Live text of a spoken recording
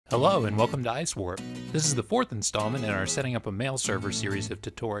Hello and welcome to IceWarp. This is the fourth installment in our Setting Up a Mail Server series of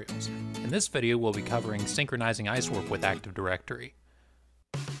tutorials. In this video we'll be covering synchronizing IceWarp with Active Directory.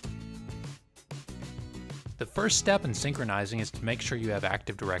 The first step in synchronizing is to make sure you have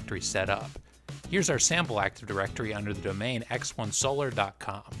Active Directory set up. Here's our sample Active Directory under the domain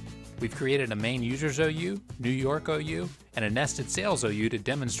x1solar.com. We've created a main users OU, New York OU, and a nested sales OU to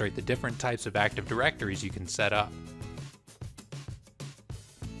demonstrate the different types of Active Directories you can set up.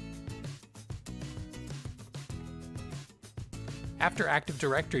 After Active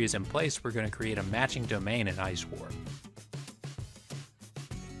Directory is in place, we're going to create a matching domain in IceWarp.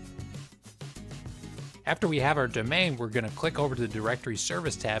 After we have our domain, we're going to click over to the Directory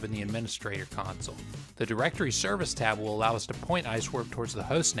Service tab in the Administrator console. The Directory Service tab will allow us to point IceWarp towards the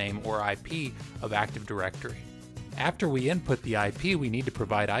hostname or IP of Active Directory. After we input the IP, we need to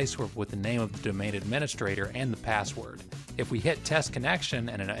provide IceWarp with the name of the domain administrator and the password. If we hit Test Connection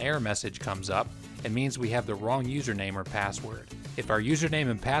and an error message comes up, it means we have the wrong username or password. If our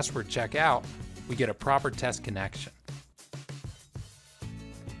username and password check out, we get a proper test connection.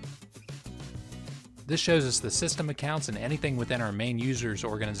 This shows us the system accounts and anything within our main user's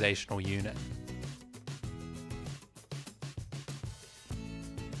organizational unit.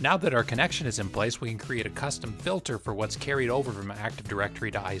 Now that our connection is in place, we can create a custom filter for what's carried over from Active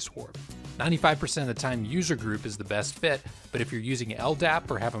Directory to IceWarp. 95% of the time, user group is the best fit, but if you're using LDAP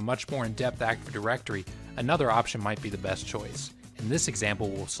or have a much more in-depth Active Directory, another option might be the best choice. In this example,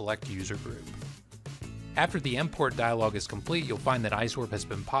 we'll select user group. After the import dialog is complete, you'll find that IceWarp has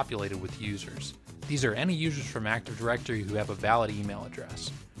been populated with users. These are any users from Active Directory who have a valid email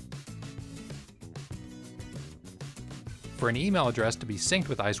address. For an email address to be synced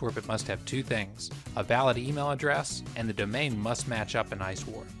with IceWarp, it must have two things: a valid email address, and the domain must match up in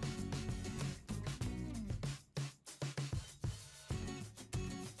IceWarp.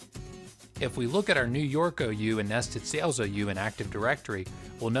 If we look at our New York OU and nested sales OU in Active Directory,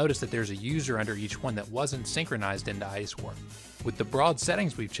 we'll notice that there's a user under each one that wasn't synchronized into IceWarp. With the broad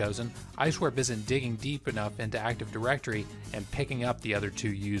settings we've chosen, IceWarp isn't digging deep enough into Active Directory and picking up the other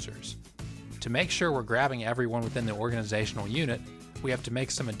two users. To make sure we're grabbing everyone within the organizational unit, we have to make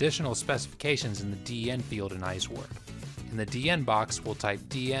some additional specifications in the DN field in IceWarp. In the DN box, we'll type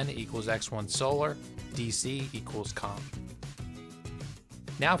DN equals x1solar, DC equals com.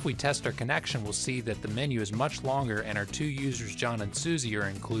 Now if we test our connection, we'll see that the menu is much longer and our two users, John and Susie, are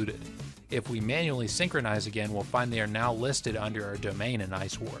included. If we manually synchronize again, we'll find they are now listed under our domain in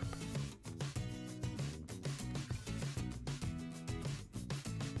IceWarp.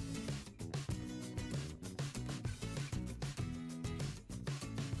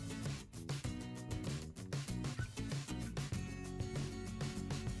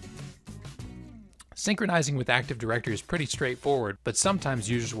 Synchronizing with Active Directory is pretty straightforward, but sometimes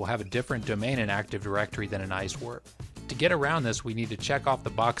users will have a different domain in Active Directory than in IceWarp. To get around this, we need to check off the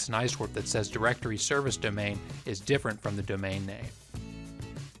box in IceWarp that says Directory Service Domain is different from the domain name.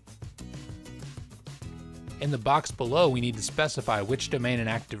 In the box below, we need to specify which domain in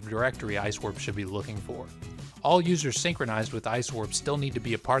Active Directory IceWarp should be looking for. All users synchronized with IceWarp still need to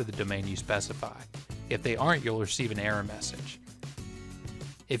be a part of the domain you specify. If they aren't, you'll receive an error message.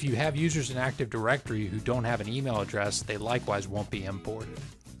 If you have users in Active Directory who don't have an email address, they likewise won't be imported.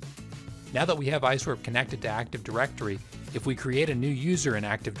 Now that we have IceWarp connected to Active Directory, if we create a new user in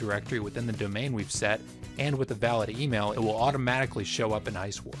Active Directory within the domain we've set and with a valid email, it will automatically show up in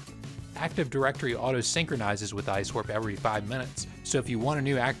IceWarp. Active Directory auto-synchronizes with IceWarp every 5 minutes, so if you want a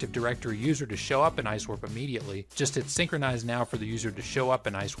new Active Directory user to show up in IceWarp immediately, just hit Synchronize Now for the user to show up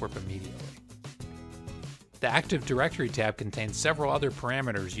in IceWarp immediately. The Active Directory tab contains several other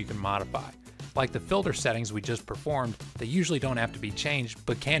parameters you can modify. Like the filter settings we just performed, they usually don't have to be changed,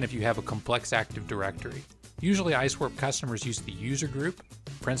 but can if you have a complex Active Directory. Usually IceWarp customers use the user group,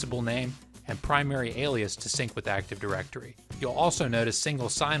 principal name, and primary alias to sync with Active Directory. You'll also notice single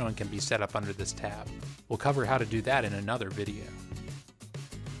sign-on can be set up under this tab. We'll cover how to do that in another video.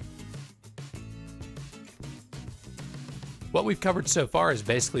 What we've covered so far is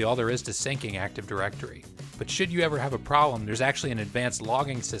basically all there is to syncing Active Directory. But should you ever have a problem, there's actually an advanced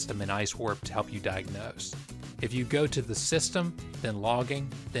logging system in IceWarp to help you diagnose. If you go to the System, then Logging,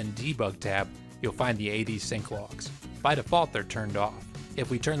 then Debug tab, you'll find the AD sync logs. By default, they're turned off. If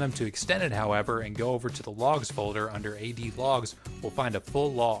we turn them to Extended, however, and go over to the Logs folder under AD Logs, we'll find a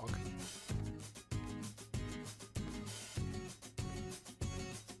full log.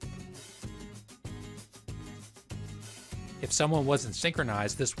 If someone wasn't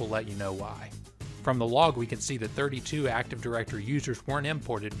synchronized, this will let you know why. From the log, we can see that 32 Active Directory users weren't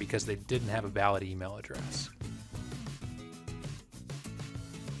imported because they didn't have a valid email address.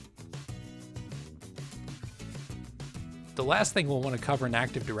 The last thing we'll want to cover in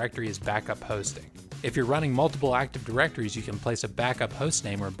Active Directory is backup hosting. If you're running multiple Active Directories, you can place a backup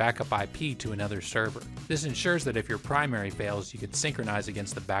hostname or backup IP to another server. This ensures that if your primary fails, you can synchronize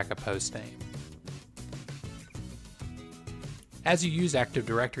against the backup hostname. As you use Active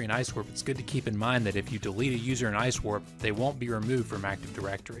Directory in IceWarp, it's good to keep in mind that if you delete a user in IceWarp, they won't be removed from Active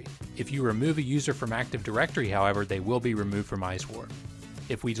Directory. If you remove a user from Active Directory, however, they will be removed from IceWarp.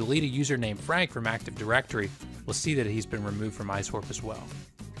 If we delete a user named Frank from Active Directory, we'll see that he's been removed from IceWarp as well.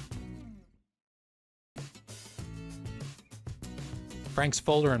 Frank's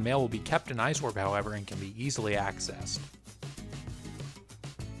folder and mail will be kept in IceWarp, however, and can be easily accessed.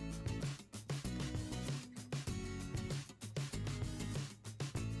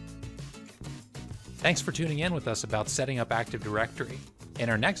 Thanks for tuning in with us about setting up Active Directory. In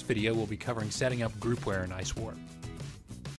our next video, we'll be covering setting up groupware in IceWarp.